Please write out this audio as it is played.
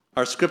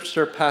Our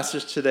scripture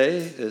passage today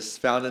is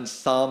found in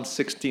Psalm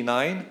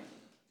 69,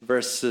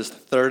 verses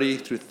 30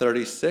 through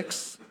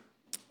 36.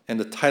 And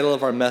the title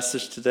of our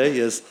message today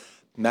is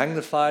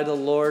Magnify the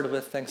Lord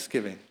with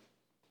Thanksgiving.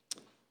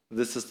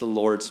 This is the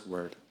Lord's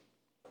word.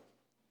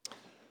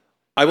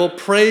 I will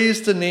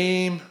praise the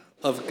name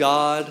of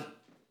God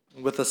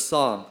with a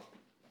song.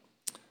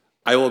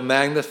 I will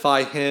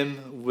magnify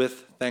him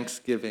with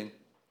thanksgiving.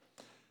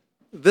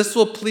 This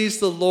will please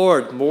the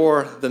Lord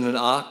more than an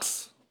ox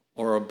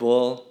or a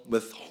bull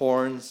with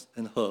horns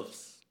and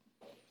hooves.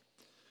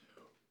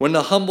 When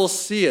the humble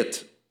see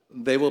it,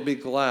 they will be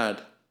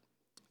glad.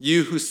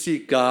 You who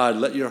seek God,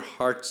 let your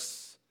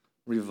hearts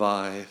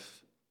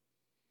revive.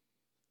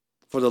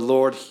 For the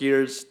Lord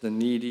hears the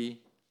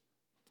needy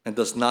and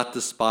does not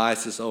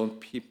despise his own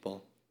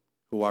people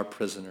who are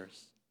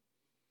prisoners.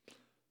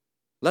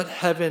 Let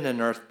heaven and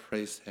earth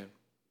praise him,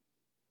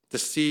 the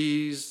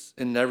seas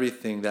and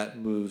everything that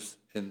moves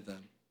in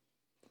them.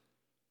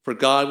 For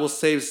God will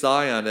save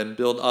Zion and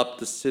build up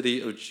the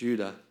city of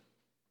Judah,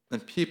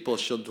 and people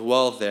shall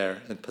dwell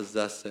there and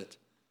possess it.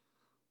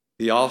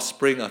 The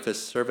offspring of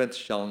his servants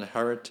shall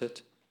inherit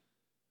it,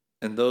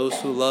 and those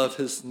who love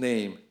his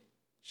name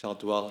shall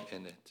dwell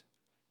in it.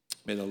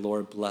 May the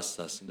Lord bless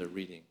us in the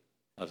reading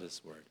of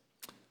his word.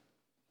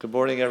 Good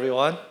morning,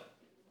 everyone.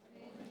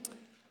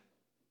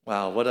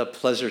 Wow, what a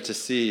pleasure to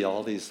see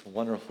all these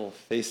wonderful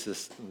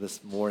faces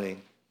this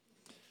morning.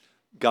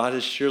 God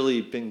has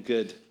surely been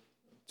good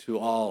to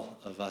all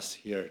of us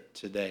here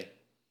today.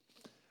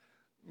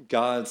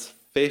 God's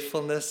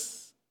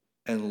faithfulness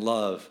and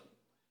love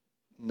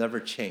never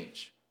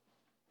change.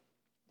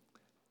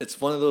 It's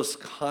one of those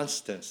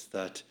constants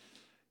that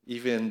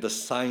even the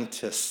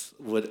scientists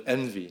would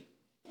envy.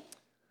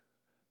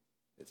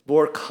 It's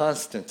more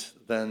constant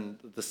than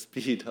the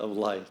speed of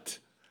light,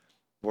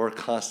 more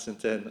constant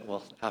than,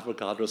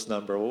 Avogadro's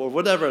number, or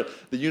whatever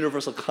the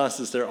universal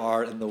constants there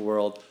are in the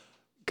world.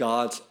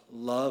 God's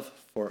love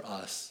for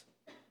us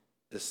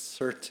is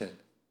certain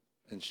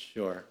and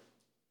sure.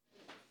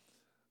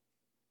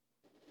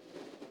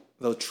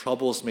 Though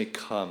troubles may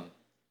come,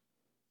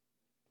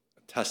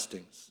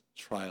 testings,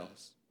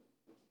 trials,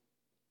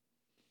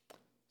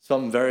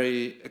 some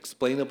very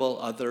explainable,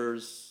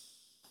 others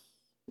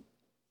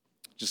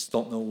just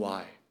don't know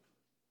why.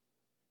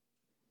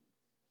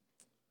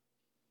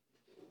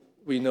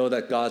 We know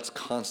that God's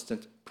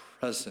constant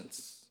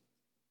presence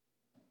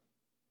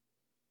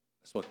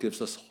is what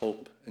gives us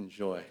hope and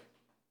joy.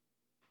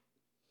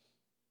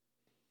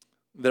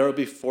 There will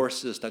be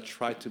forces that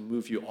try to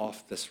move you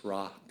off this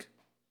rock.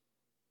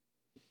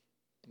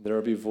 There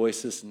will be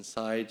voices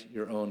inside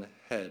your own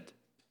head.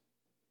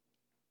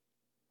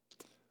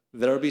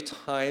 There will be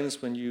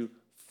times when you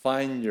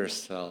find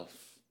yourself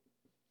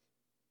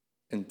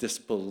in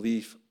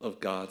disbelief of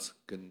God's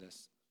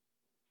goodness.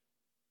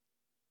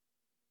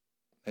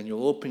 And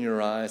you'll open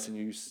your eyes and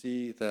you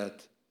see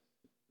that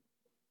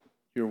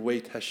your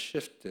weight has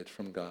shifted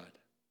from God.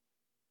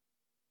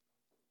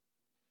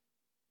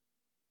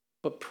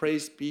 But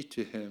praise be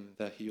to him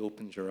that he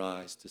opened your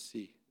eyes to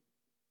see.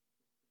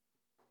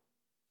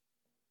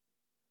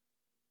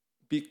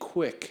 Be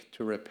quick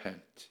to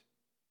repent.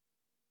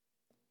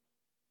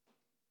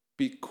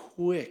 Be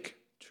quick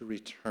to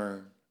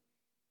return.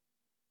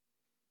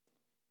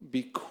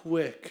 Be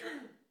quick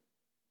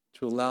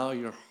to allow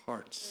your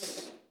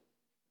hearts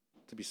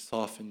to be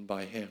softened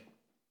by him.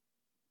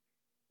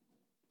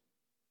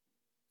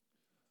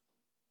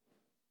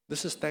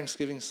 This is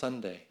Thanksgiving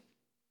Sunday.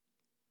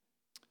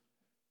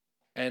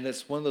 And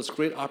it's one of those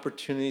great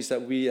opportunities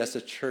that we as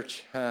a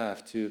church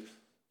have to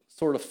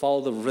sort of follow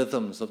the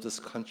rhythms of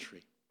this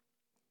country,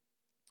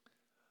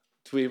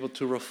 to be able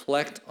to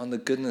reflect on the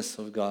goodness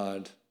of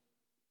God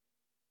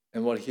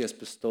and what he has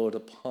bestowed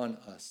upon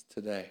us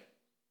today.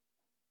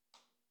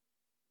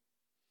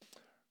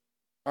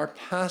 Our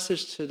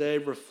passage today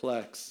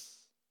reflects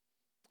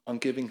on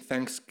giving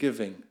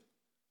thanksgiving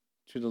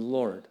to the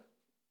Lord.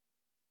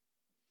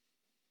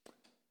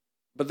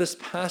 But this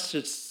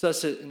passage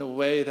says it in a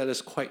way that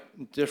is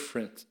quite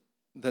different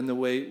than the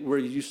way we're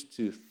used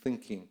to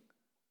thinking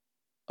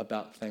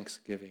about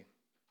Thanksgiving.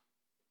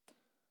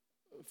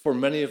 For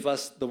many of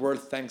us, the word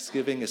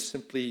Thanksgiving is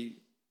simply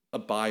a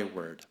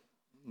byword.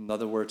 In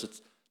other words,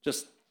 it's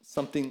just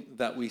something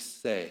that we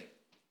say.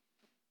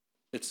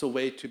 It's a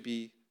way to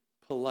be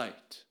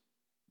polite.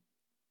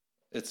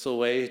 It's a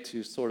way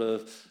to sort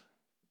of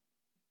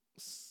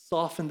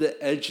soften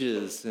the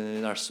edges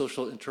in our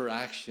social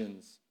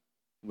interactions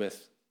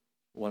with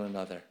one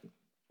another.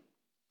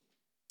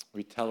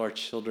 We tell our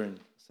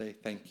children, say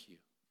thank you.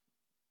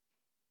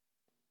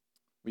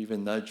 We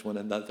even nudge one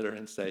another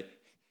and say, you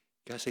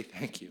gotta say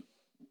thank you.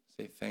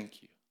 Say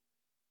thank you.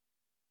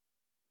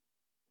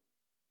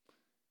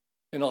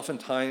 And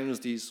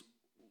oftentimes these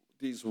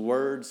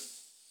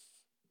words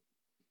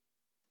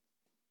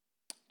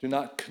do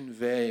not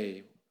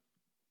convey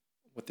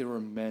what they were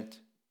meant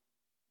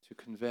to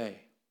convey.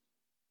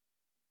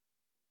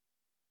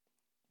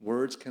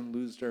 Words can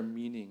lose their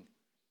meaning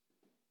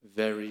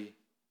very,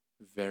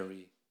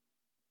 very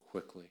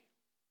quickly.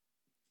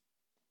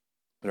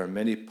 There are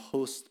many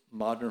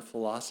postmodern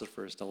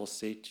philosophers that will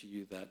say to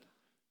you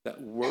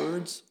that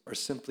words are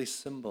simply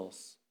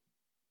symbols,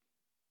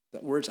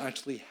 that words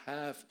actually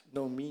have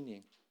no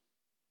meaning.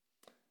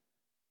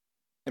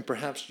 And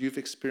perhaps you've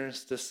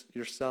experienced this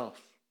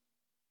yourself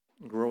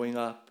growing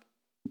up.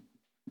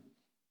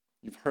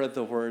 You've heard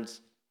the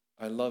words,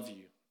 I love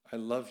you, I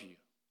love you.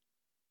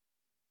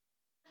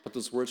 But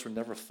those words were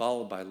never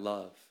followed by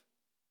love.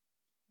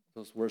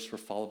 Those words were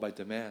followed by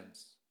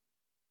demands.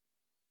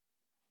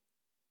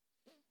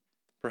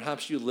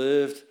 Perhaps you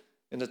lived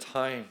in a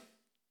time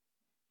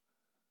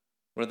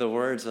where the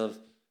words of,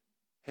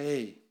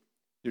 hey,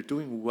 you're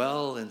doing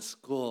well in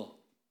school,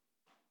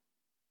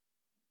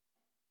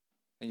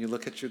 and you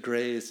look at your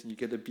grades and you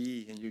get a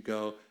B and you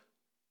go,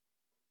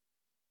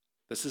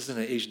 this isn't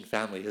an Asian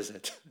family, is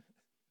it?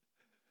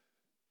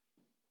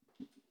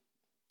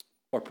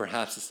 Or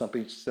perhaps it's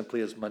something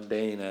simply as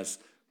mundane as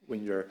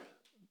when you're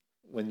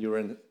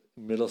in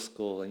middle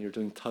school and you're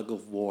doing tug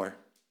of war.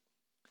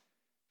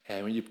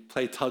 And when you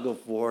play tug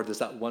of war, there's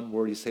that one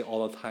word you say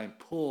all the time,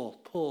 pull,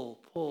 pull,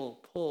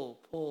 pull, pull,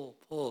 pull,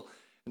 pull.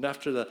 And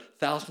after the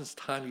 1000th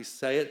time you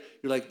say it,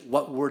 you're like,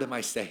 what word am I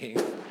saying?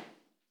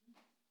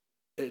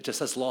 It just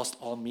has lost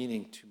all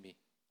meaning to me.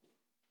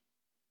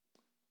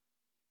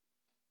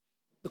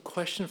 The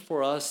question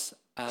for us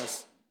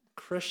as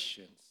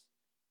Christians,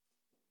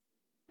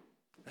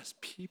 as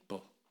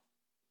people,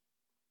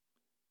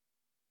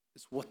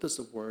 is what does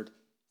the word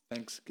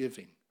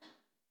thanksgiving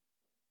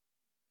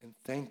and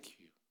thank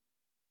you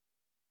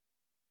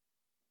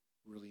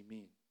really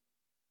mean?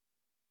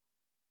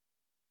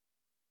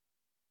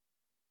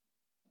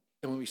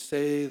 And when we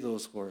say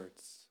those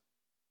words,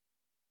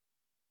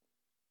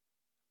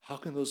 how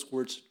can those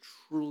words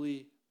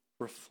truly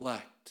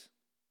reflect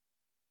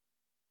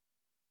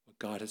what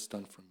God has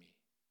done for me?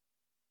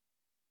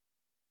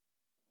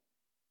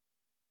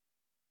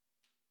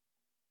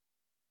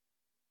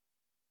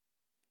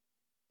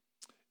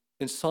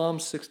 In Psalm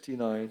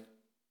 69,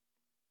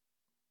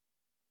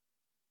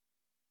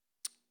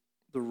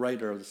 the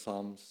writer of the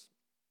Psalms,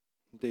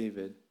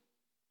 David,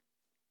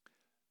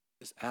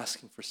 is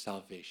asking for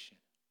salvation.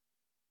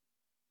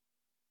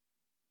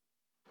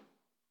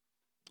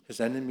 His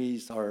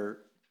enemies are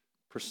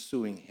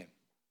pursuing him.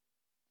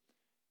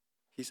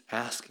 He's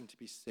asking to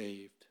be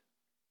saved.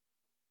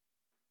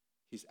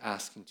 He's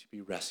asking to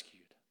be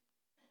rescued.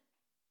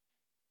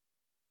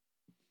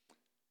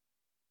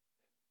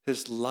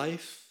 His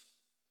life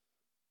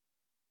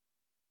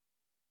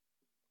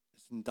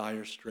is in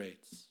dire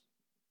straits.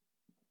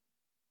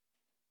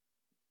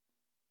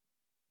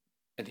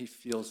 And he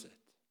feels it.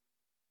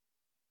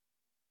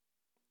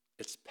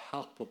 It's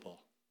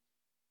palpable.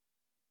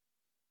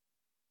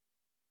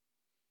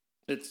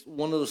 It's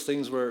one of those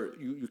things where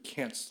you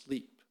can't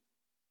sleep.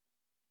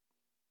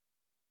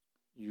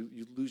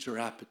 You lose your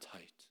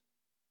appetite.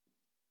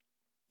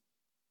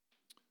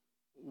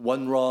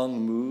 One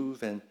wrong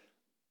move and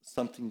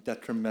something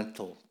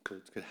detrimental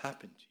could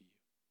happen to you.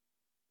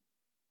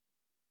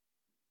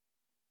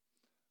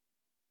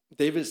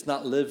 David is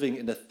not living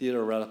in a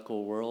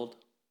theoretical world.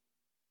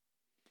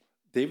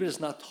 David is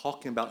not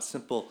talking about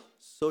simple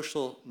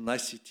social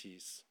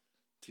niceties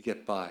to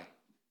get by.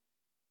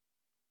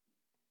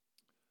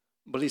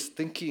 But he's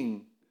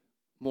thinking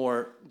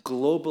more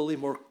globally,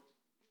 more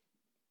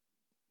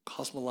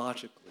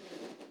cosmologically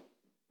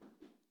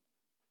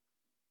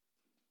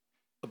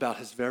about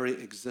his very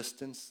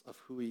existence of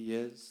who he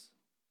is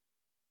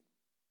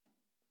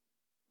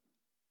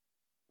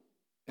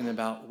and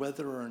about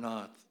whether or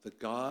not the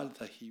God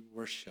that he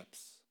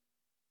worships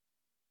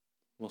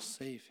will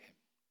save him.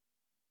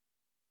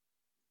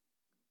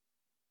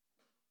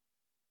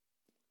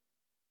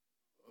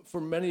 For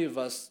many of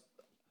us,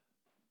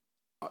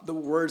 the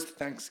word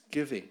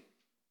thanksgiving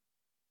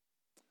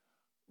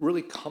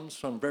really comes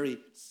from very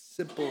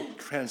simple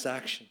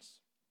transactions.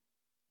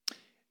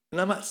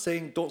 And I'm not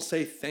saying don't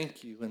say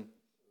thank you when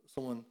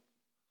someone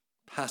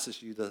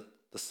passes you the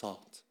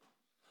salt.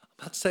 I'm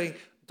not saying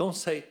don't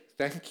say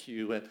thank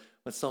you when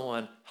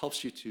someone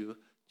helps you to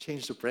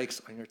change the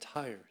brakes on your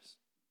tires.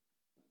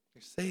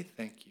 You say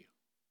thank you.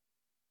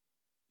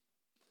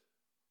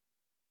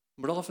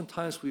 But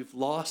oftentimes we've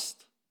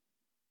lost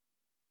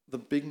the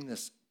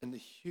bigness and the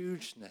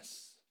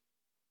hugeness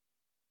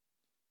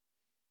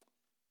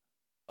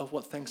of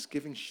what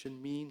thanksgiving should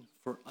mean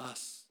for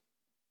us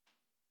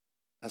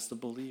as the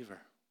believer.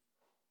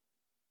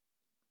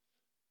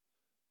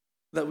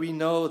 That we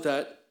know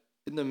that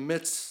in the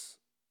midst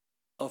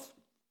of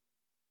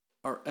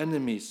our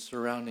enemies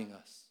surrounding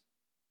us,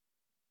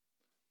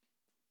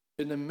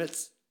 in the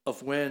midst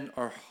of when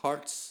our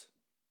hearts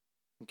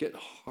get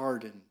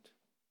hardened,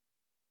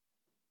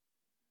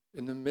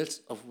 in the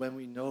midst of when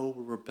we know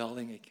we're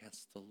rebelling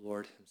against the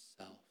Lord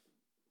himself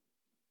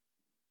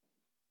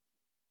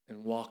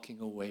and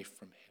walking away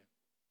from him,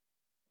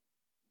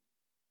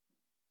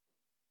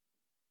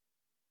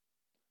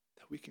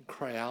 that we can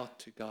cry out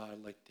to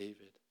God like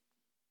David,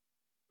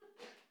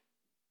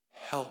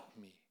 help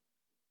me,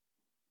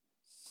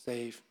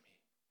 save me.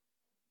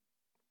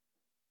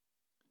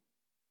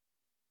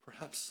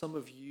 Perhaps some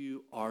of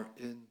you are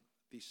in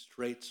these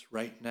straits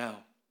right now.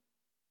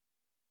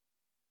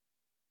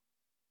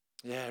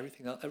 Yeah,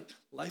 everything else,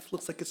 life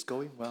looks like it's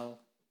going well.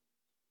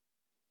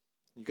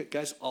 You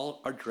guys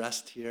all are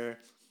dressed here.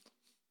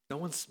 No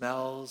one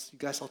smells. You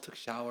guys all took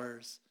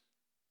showers,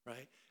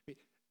 right?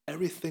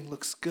 Everything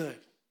looks good.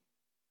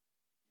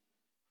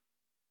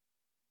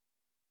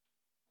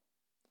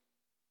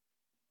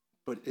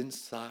 But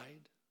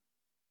inside,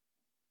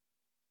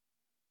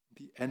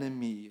 the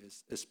enemy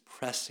is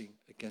pressing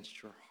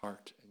against your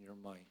heart and your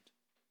mind.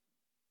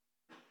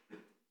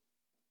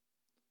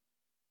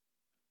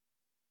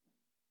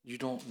 You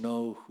don't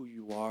know who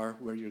you are,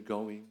 where you're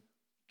going.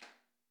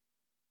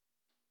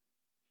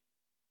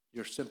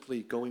 You're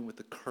simply going with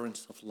the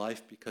currents of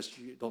life because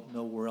you don't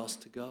know where else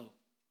to go.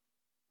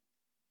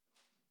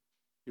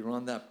 You're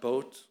on that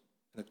boat,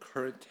 and the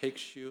current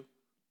takes you.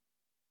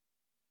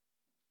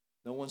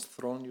 No one's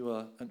thrown you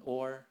an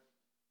oar,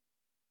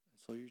 and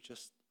so you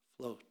just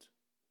float.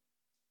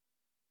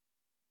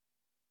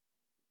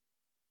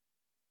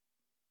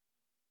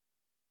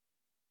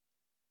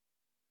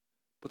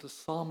 But the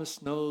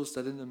psalmist knows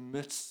that in the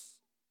midst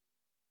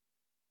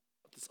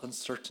of this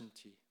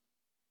uncertainty,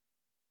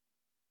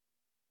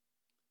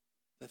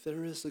 that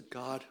there is a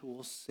God who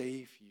will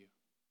save you.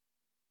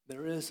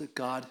 There is a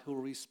God who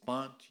will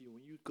respond to you.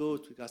 When you go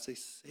to God, say,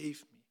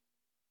 save me.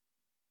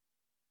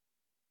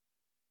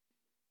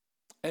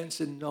 And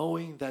it's in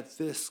knowing that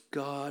this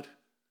God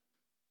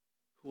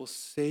who will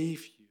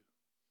save you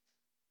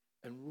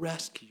and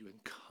rescue you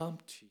and come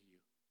to you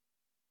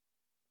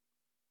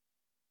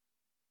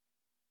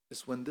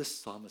is when this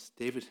psalmist,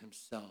 David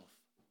himself,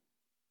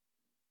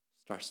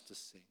 starts to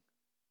sing.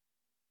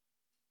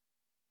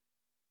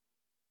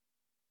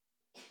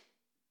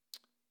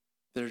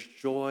 There's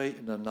joy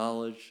in the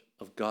knowledge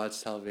of God's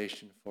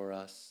salvation for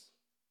us.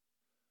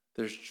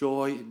 There's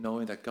joy in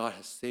knowing that God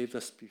has saved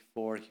us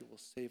before. He will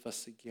save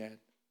us again.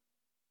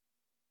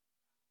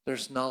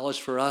 There's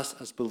knowledge for us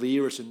as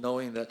believers in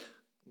knowing that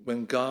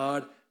when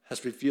God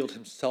has revealed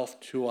himself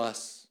to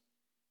us,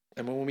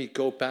 and when we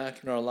go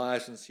back in our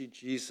lives and see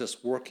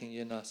Jesus working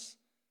in us,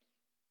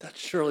 that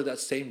surely that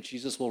same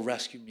Jesus will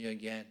rescue me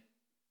again.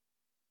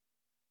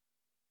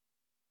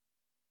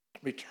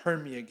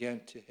 Return me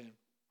again to him.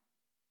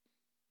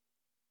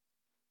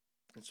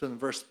 And so in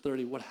verse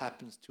 30, what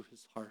happens to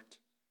his heart?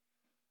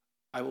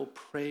 I will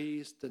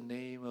praise the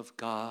name of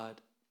God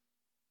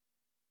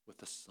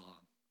with a song.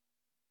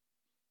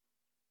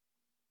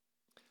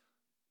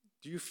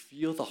 Do you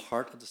feel the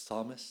heart of the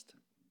psalmist?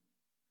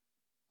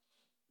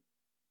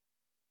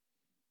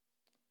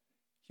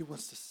 He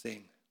wants to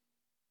sing.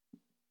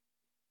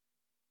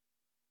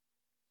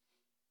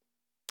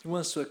 He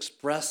wants to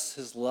express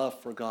his love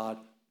for God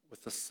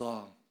with a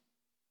song.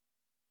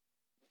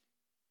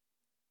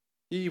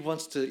 He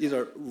wants to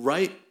either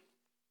write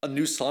a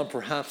new psalm,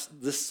 perhaps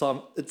this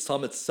psalm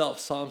itself,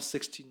 Psalm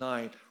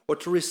 69, or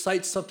to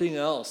recite something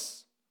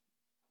else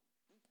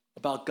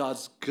about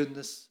God's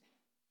goodness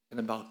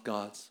and about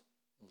God's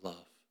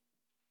love.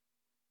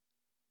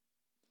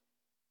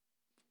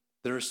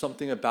 There is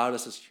something about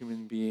us as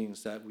human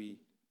beings that we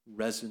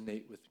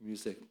resonate with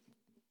music,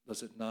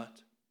 does it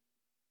not?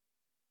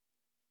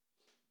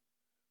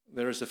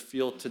 There is a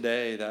field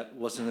today that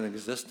wasn't in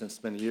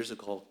existence many years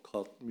ago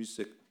called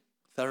music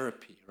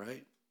therapy,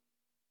 right?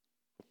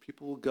 Where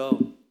people will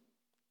go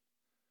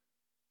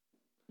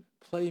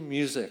play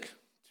music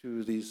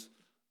to these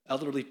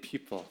elderly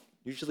people,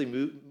 usually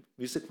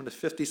music from the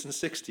 50s and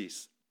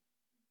 60s.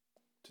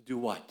 To do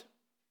what?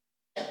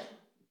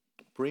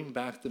 Bring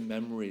back the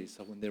memories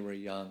of when they were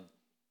young,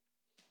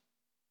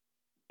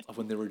 of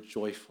when they were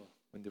joyful,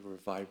 when they were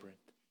vibrant.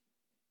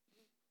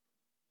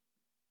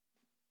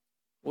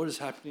 What is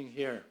happening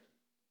here?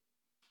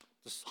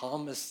 The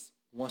psalmist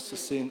wants to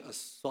sing a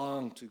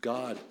song to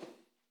God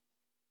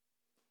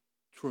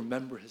to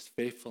remember his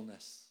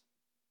faithfulness,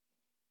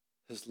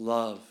 his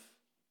love,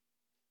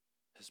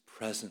 his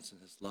presence in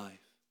his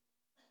life.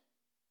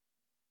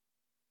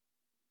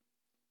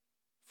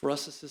 For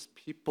us as his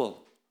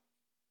people,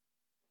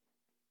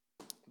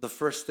 the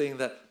first thing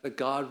that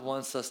God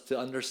wants us to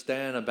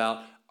understand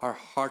about our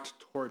heart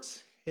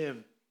towards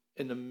him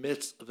in the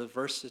midst of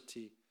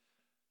adversity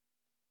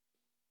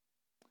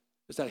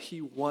is that he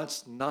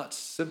wants not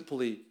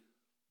simply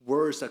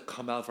words that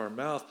come out of our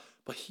mouth,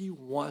 but he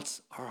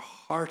wants our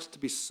hearts to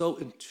be so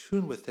in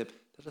tune with him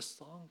that a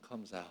song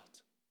comes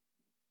out.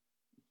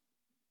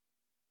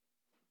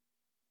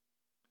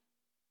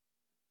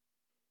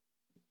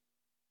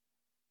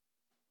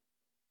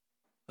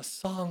 A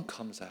song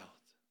comes out.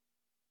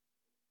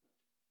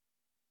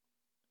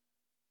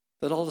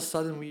 That all of a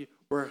sudden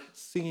we're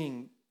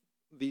singing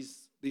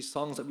these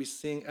songs that we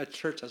sing at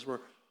church as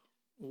we're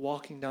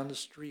walking down the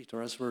street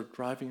or as we're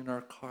driving in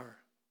our car.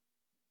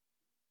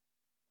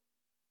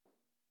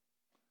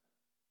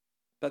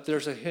 That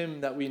there's a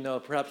hymn that we know,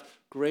 perhaps,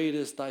 great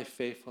is thy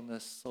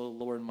faithfulness, O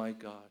Lord my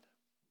God.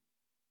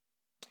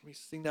 We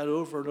sing that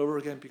over and over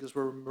again because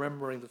we're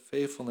remembering the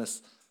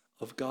faithfulness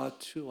of God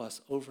to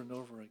us over and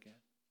over again.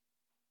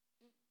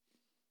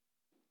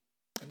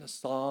 And the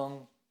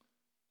song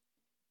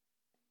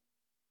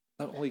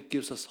not only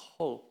gives us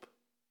hope,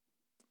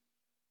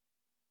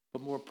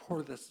 but more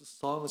importantly, the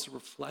song is a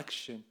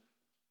reflection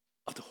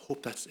of the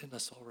hope that's in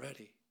us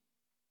already.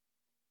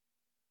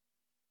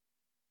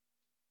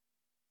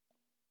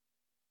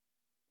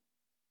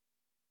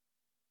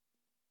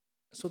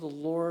 So the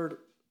Lord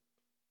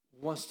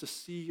wants to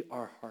see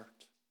our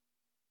heart.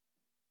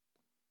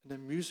 And the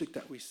music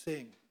that we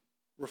sing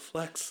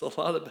reflects a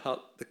lot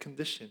about the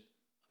condition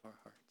of our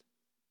heart.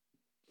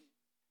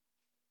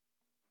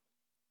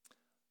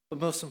 But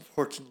most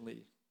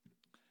importantly,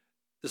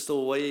 is the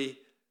way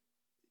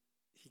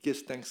he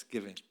gives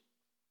thanksgiving.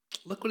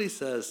 Look what he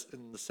says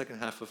in the second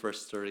half of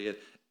verse 30,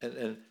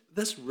 and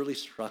this really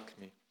struck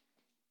me.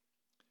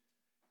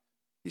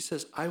 He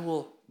says, I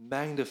will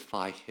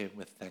magnify him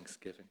with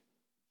thanksgiving.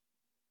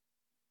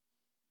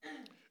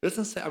 It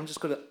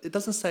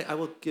doesn't say I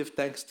will give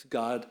thanks to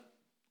God,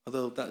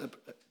 although that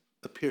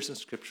appears in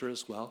Scripture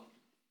as well.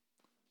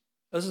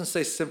 It doesn't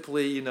say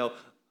simply,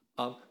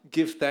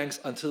 give thanks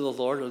unto the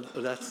Lord,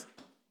 or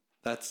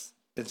that's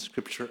in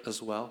Scripture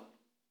as well.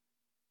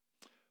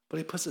 But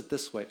he puts it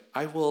this way,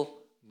 I will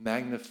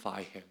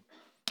magnify him.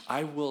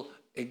 I will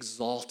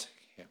exalt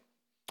him.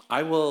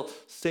 I will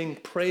sing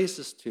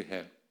praises to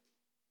him.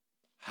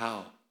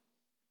 How?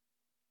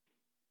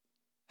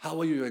 How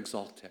will you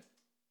exalt him?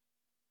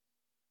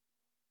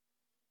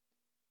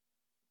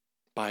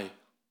 By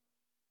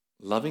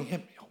loving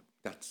him? Oh,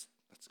 that's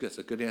good. That's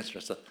a good answer.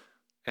 That's an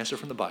answer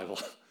from the Bible.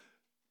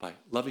 By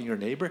loving your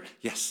neighbor?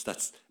 Yes,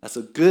 that's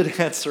a good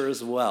answer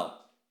as well.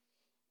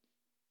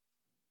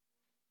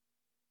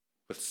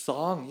 With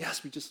song?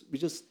 Yes, we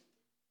just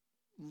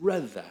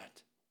read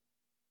that.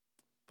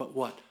 But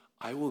what?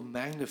 I will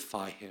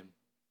magnify him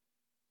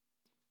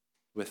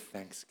with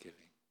thanksgiving.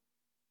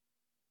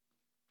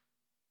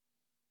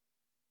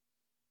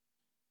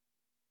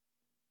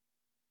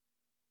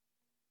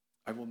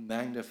 I will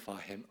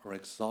magnify him or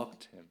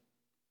exalt him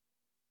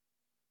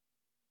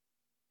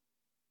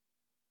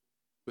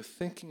with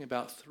thinking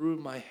about through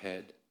my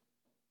head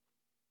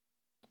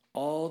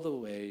all the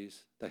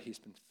ways that he's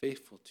been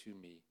faithful to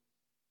me,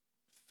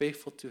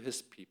 faithful to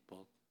his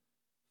people,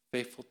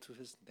 faithful to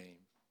his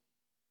name,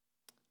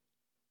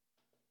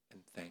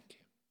 and thank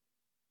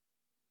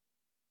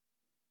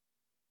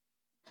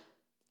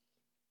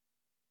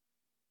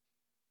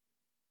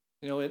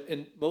him.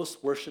 In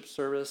most worship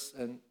service,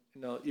 and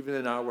even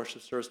in our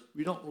worship service,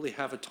 we don't really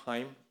have a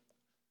time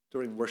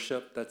during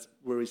worship that's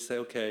where we say,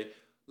 okay,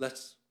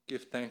 let's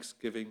give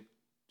thanksgiving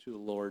to the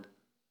Lord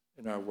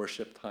in our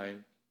worship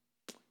time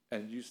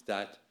and use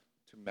that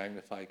to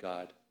magnify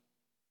God.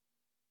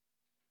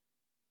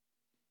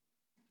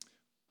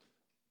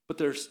 But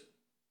there's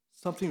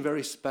something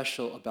very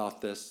special about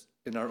this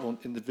in our own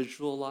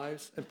individual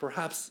lives, and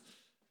perhaps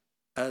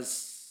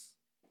as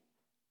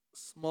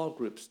small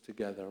groups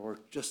together, or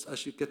just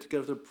as you get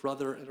together with a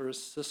brother or a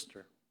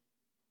sister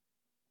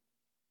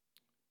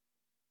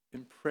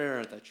in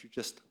prayer, that you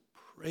just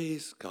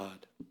praise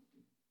God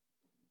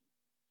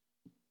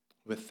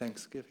with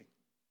thanksgiving.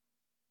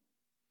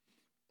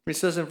 He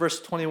says in verse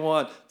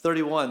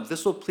 31,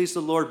 this will please the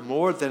Lord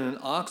more than an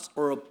ox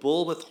or a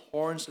bull with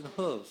horns and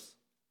hooves.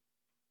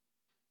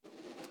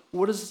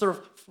 What is this a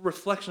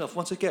reflection of?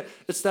 Once again,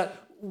 it's that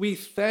we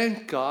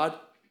thank God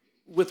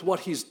with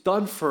what he's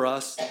done for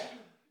us,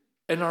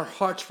 and our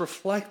hearts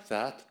reflect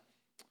that,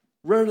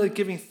 rather than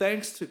giving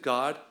thanks to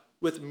God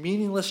with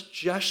meaningless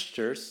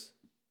gestures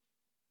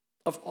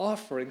of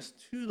offerings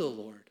to the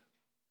Lord.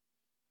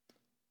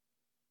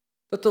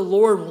 That the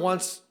Lord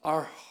wants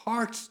our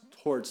hearts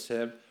towards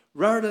him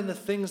rather than the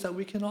things that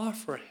we can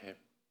offer him.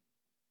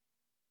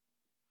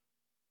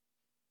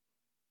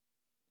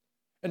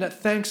 And that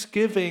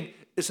thanksgiving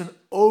is an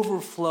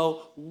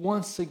overflow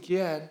once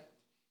again,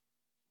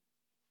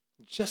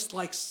 just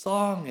like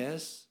song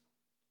is,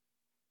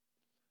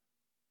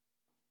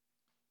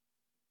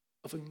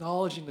 of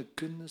acknowledging the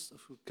goodness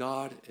of who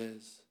God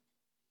is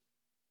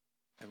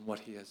and what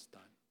he has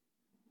done.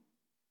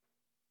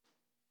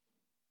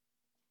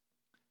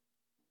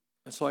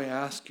 And so I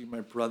ask you,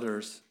 my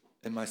brothers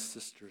and my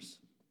sisters,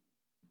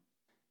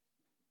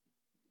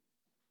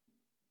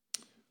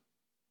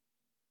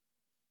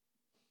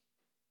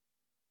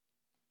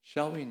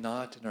 shall we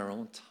not in our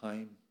own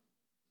time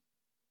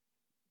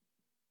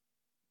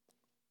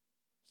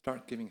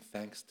start giving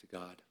thanks to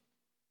God?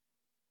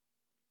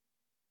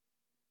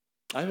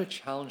 I have a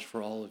challenge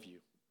for all of you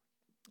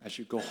as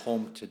you go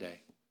home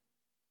today,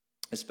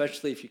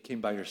 especially if you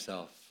came by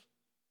yourself.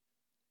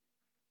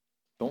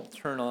 Don't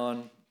turn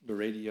on the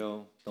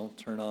radio. Don't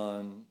turn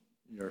on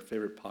your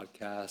favorite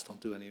podcast. Don't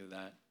do any of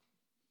that.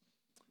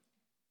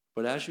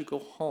 But as you go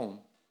home,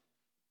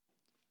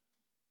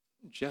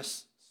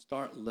 just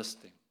start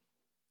listing.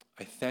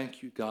 I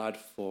thank you, God,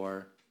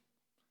 for.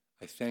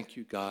 I thank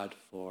you, God,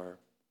 for.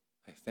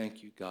 I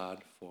thank you,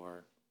 God,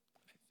 for.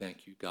 I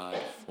thank you, God,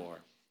 for.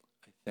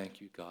 I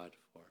thank you, God,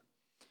 for.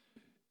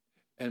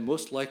 And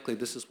most likely,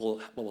 this is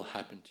what will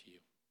happen to you.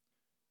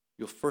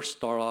 You'll first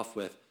start off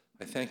with,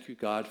 I thank you,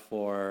 God,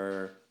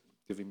 for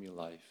giving me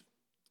life.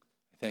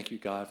 I thank you,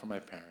 God, for my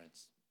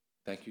parents.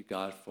 Thank you,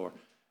 God, for,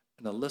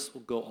 and the list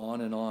will go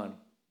on and on.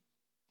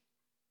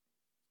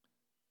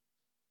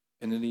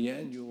 And in the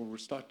end, you will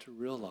start to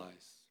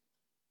realize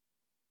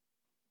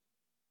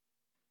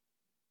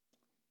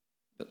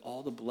that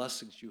all the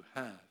blessings you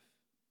have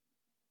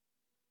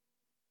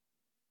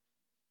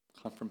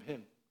come from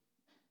Him.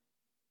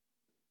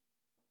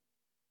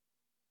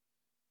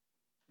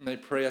 And I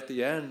pray at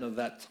the end of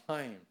that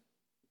time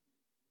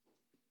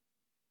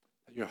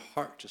that your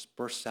heart just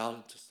bursts out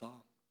into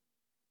song.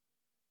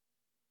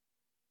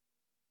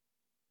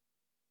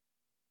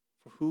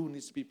 For who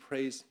needs to be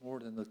praised more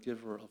than the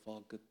giver of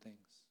all good things?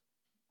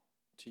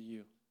 To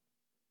you.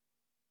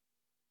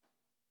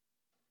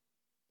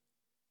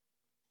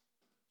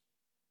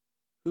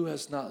 Who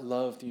has not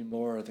loved you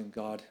more than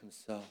God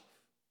Himself?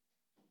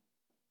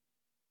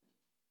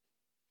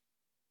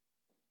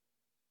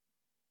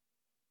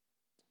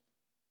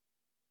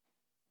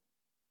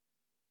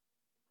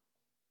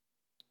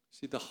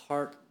 See, the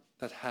heart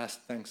that has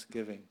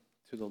thanksgiving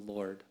to the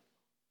Lord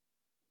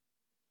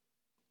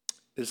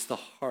is the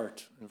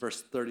heart, in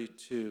verse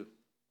 32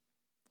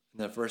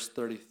 and then verse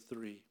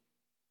 33,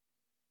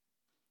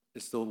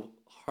 is the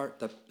heart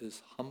that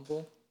is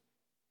humble,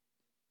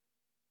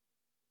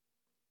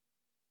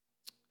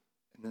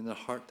 and then the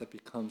heart that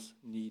becomes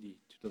needy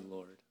to the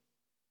Lord.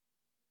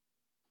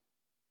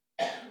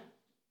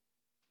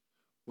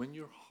 When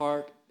your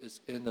heart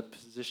is in a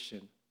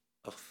position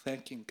of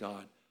thanking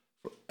God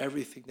for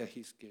everything that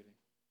He's given,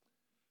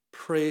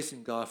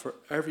 praising God for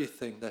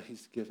everything that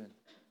He's given,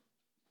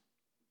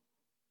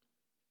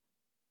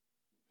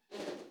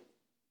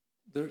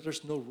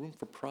 there's no room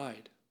for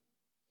pride.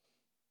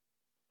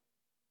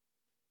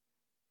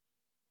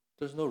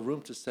 There's no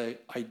room to say,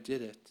 I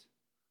did it.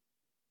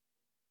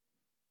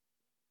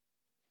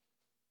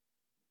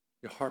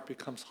 Your heart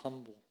becomes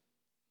humble.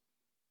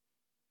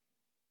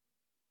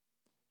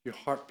 Your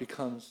heart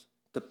becomes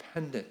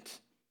dependent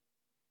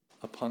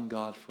upon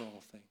God for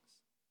all things.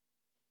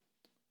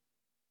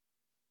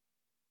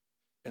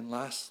 And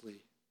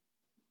lastly,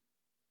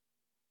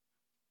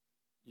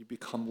 you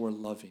become more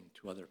loving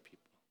to other people.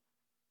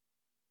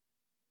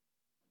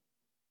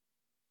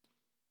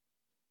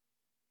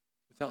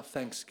 Without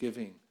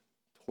thanksgiving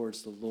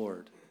towards the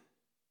Lord,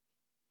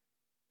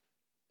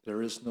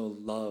 there is no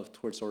love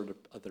towards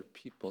other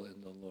people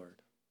in the Lord.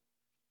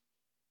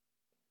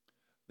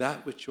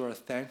 That which you are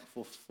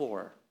thankful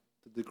for,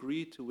 the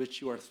degree to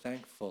which you are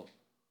thankful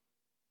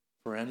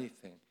for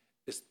anything,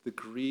 is the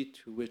degree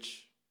to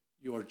which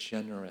you are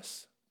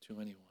generous to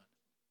anyone.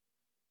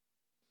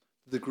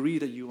 The degree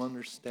that you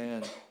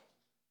understand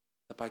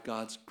that by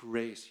God's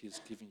grace He has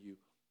given you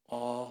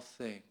all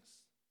things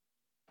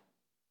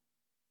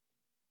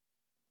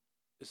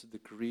is a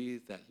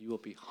degree that you will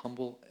be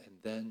humble and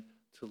then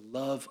to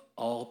love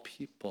all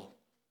people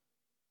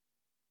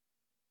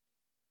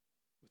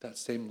with that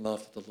same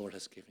love that the Lord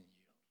has given you.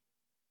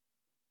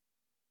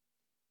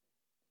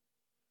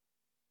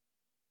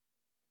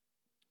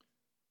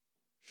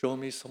 Show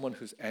me someone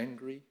who's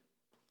angry.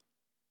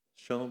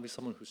 Show me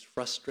someone who's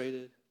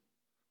frustrated.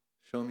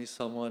 Show me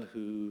someone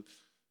who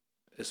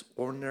is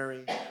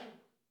ordinary.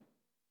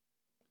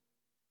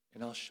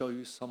 And I'll show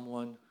you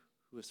someone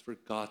who has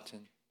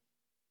forgotten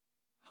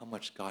how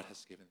much God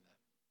has given them.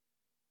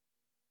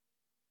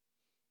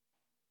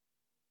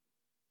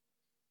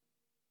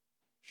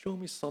 Show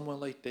me someone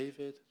like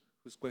David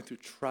who's going through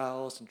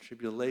trials and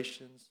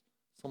tribulations.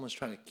 Someone's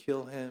trying to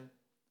kill him.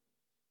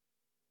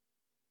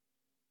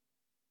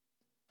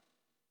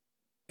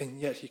 And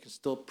yet he can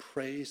still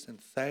praise and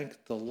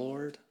thank the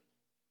Lord.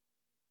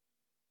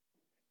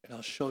 And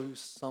I'll show you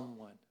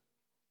someone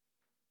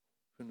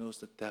who knows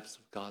the depths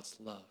of God's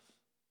love.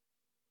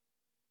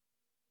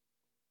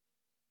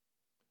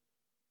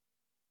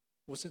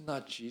 Was it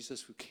not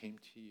Jesus who came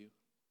to you?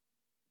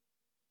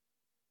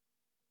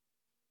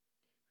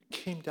 He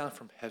came down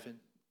from heaven.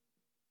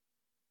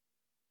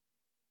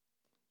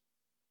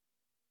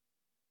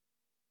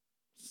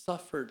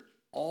 Suffered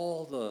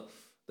all the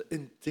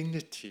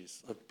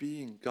indignities of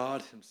being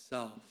God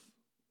Himself.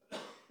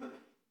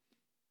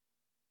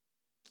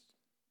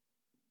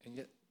 And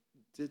yet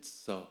did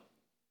so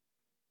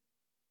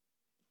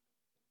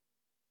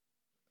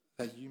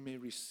that you may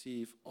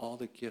receive all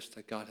the gifts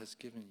that God has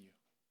given you.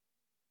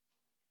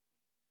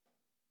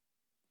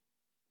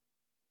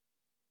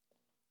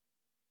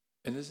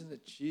 And isn't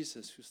it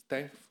Jesus who's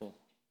thankful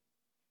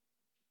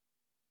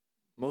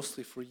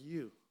mostly for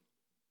you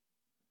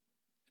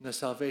and the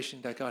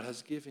salvation that God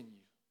has given you?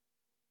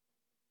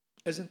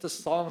 Isn't the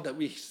song that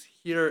we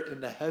hear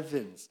in the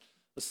heavens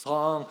a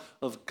song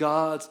of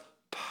God's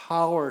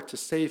power to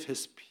save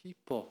His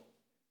people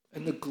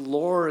and the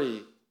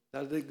glory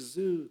that it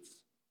exudes?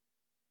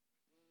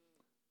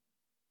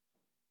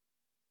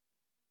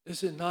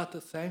 Is it not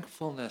the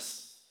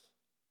thankfulness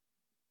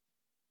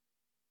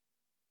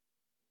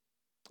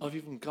of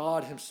even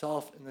God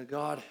Himself in the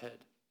Godhead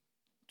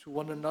to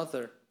one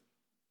another,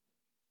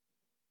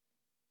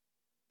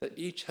 that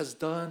each has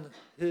done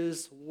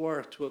His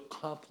work to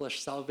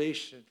accomplish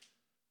salvation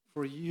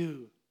for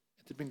you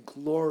and to bring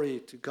glory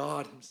to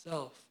God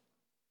himself.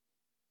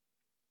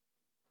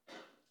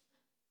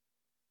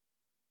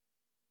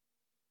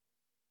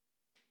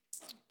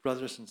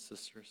 Brothers and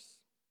sisters,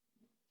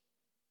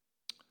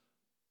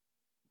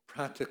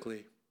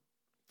 practically,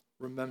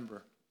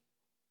 remember,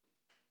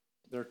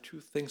 there are two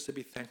things to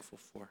be thankful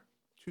for,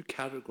 two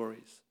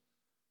categories.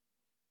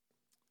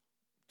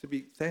 To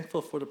be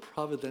thankful for the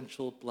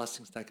providential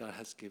blessings that God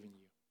has given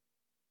you.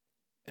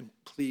 And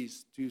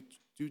please do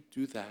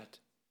that.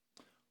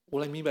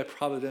 What I mean by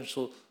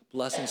providential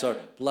blessings are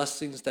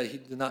blessings that he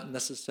did not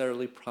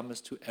necessarily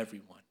promise to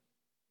everyone.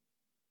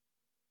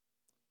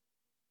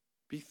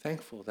 Be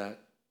thankful that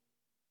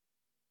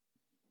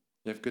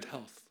you have good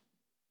health.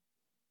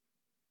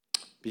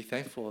 Be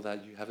thankful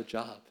that you have a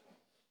job.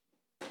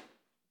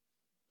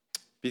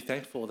 Be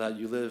thankful that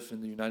you live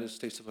in the United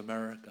States of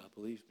America,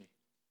 believe me.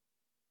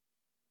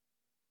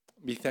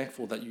 Be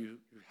thankful that you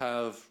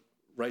have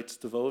rights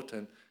to vote,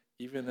 and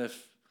even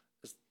if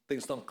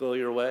things don't go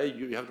your way,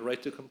 you have the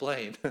right to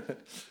complain.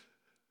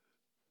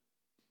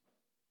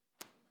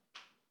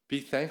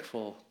 Be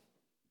thankful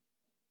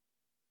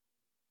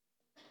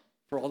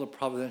for all the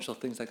providential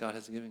things that God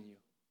has given you.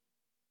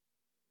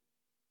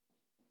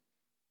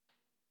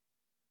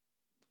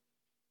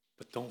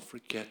 But don't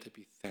forget to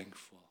be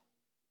thankful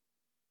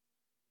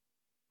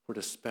for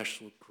the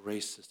special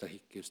graces that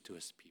he gives to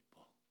his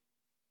people.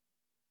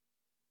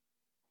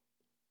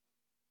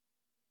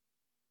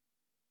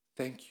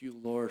 Thank you,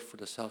 Lord, for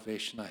the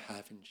salvation I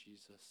have in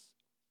Jesus.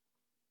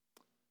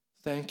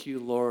 Thank you,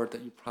 Lord,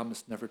 that you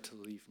promised never to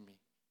leave me.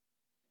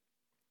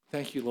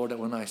 Thank you, Lord, that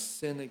when I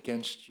sin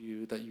against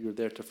you, that you are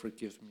there to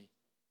forgive me.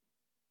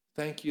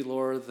 Thank you,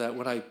 Lord, that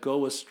when I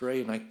go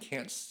astray and I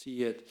can't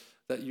see it,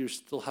 that you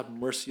still have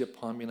mercy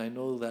upon me, and I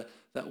know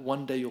that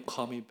one day you'll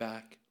call me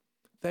back.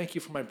 Thank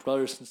you for my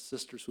brothers and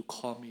sisters who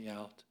call me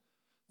out.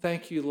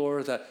 Thank you,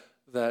 Lord, that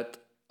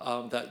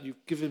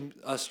you've given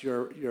us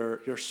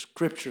your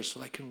scriptures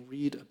so I can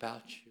read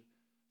about you.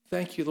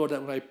 Thank you, Lord,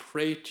 that when I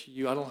pray to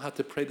you, I don't have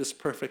to pray this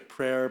perfect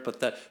prayer, but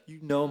that you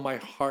know my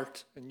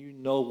heart and you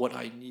know what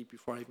I need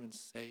before I even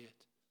say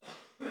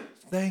it.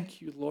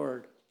 Thank you,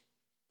 Lord,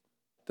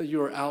 that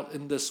you are out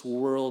in this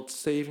world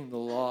saving the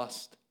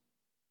lost.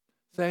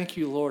 Thank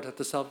you, Lord, that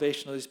the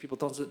salvation of these people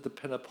doesn't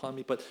depend upon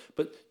me, but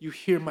you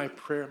hear my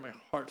prayer in my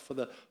heart for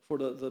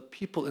the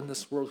people in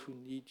this world who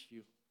need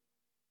you.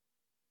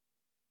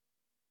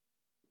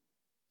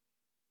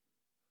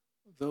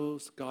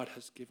 Those God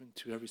has given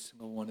to every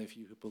single one of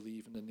you who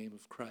believe in the name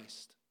of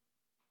Christ.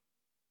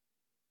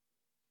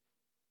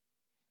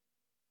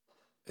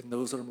 And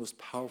those are the most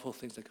powerful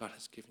things that God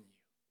has given you.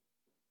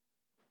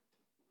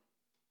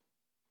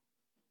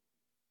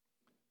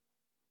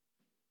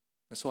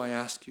 And so I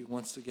ask you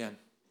once again,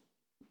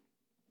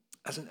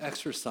 as an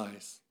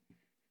exercise,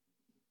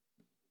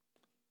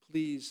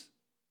 please,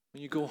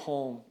 when you go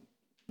home,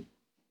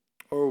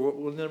 or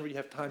whenever you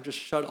have time, just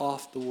shut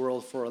off the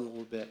world for a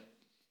little bit.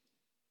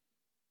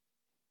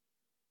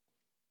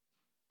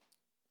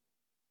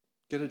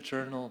 Get a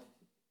journal,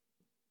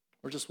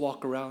 or just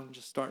walk around and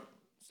just start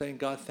saying,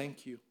 God,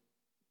 thank you.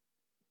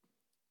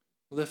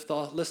 List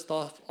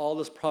off all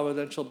those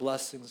providential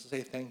blessings and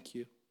say thank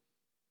you.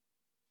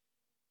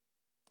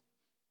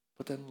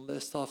 But then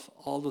list off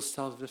all those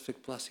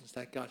salvific blessings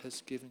that God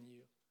has given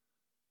you.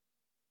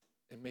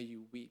 And may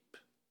you weep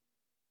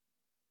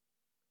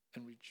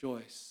and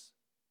rejoice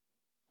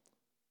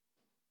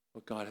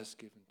what God has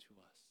given to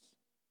us.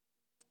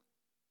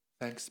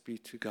 Thanks be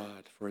to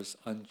God for his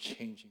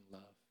unchanging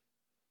love.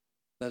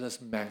 Let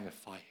us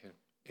magnify him,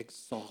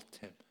 exalt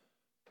him,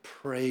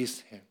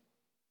 praise him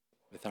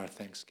with our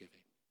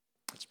thanksgiving.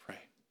 Let's pray.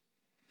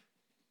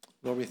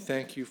 Lord, we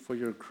thank you for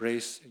your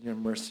grace and your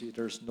mercy.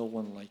 There's no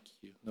one like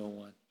you, no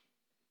one.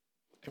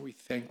 And we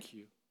thank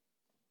you.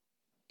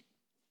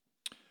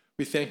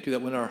 We thank you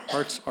that when our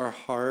hearts are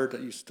hard,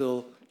 that you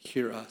still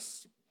hear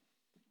us.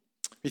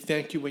 We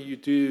thank you when you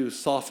do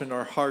soften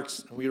our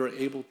hearts and we are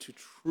able to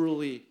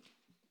truly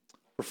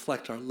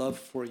reflect our love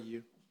for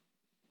you.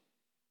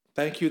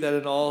 Thank you that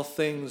in all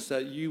things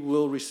that you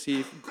will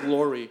receive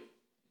glory.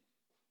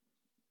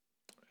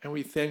 And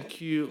we thank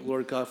you,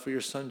 Lord God, for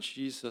your Son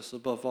Jesus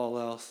above all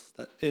else,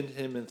 that in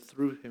him and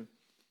through him,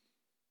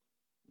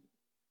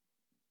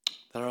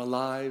 that our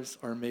lives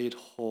are made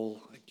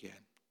whole again.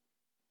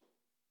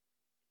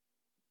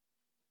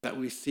 That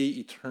we see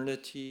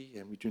eternity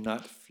and we do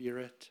not fear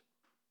it.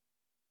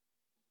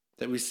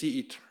 That we see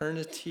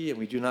eternity and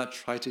we do not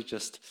try to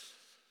just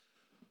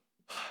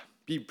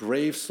be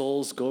brave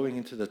souls going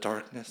into the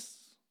darkness.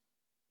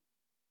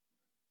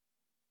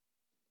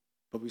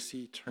 But we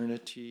see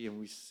eternity and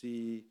we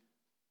see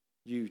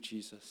you,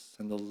 Jesus,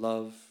 and the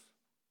love,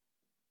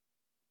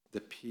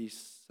 the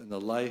peace, and the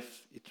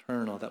life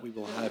eternal that we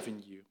will have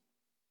in you.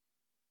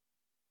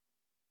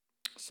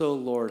 So,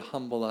 Lord,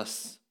 humble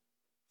us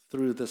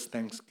through this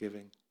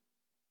Thanksgiving.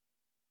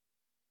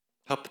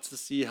 Help us to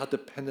see how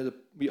dependent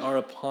we are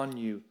upon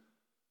you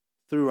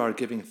through our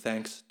giving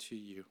thanks to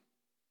you.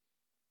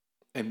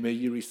 And may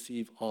you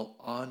receive all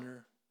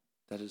honor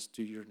that is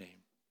due your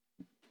name.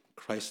 In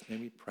Christ's name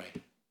we pray.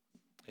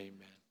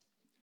 Amen.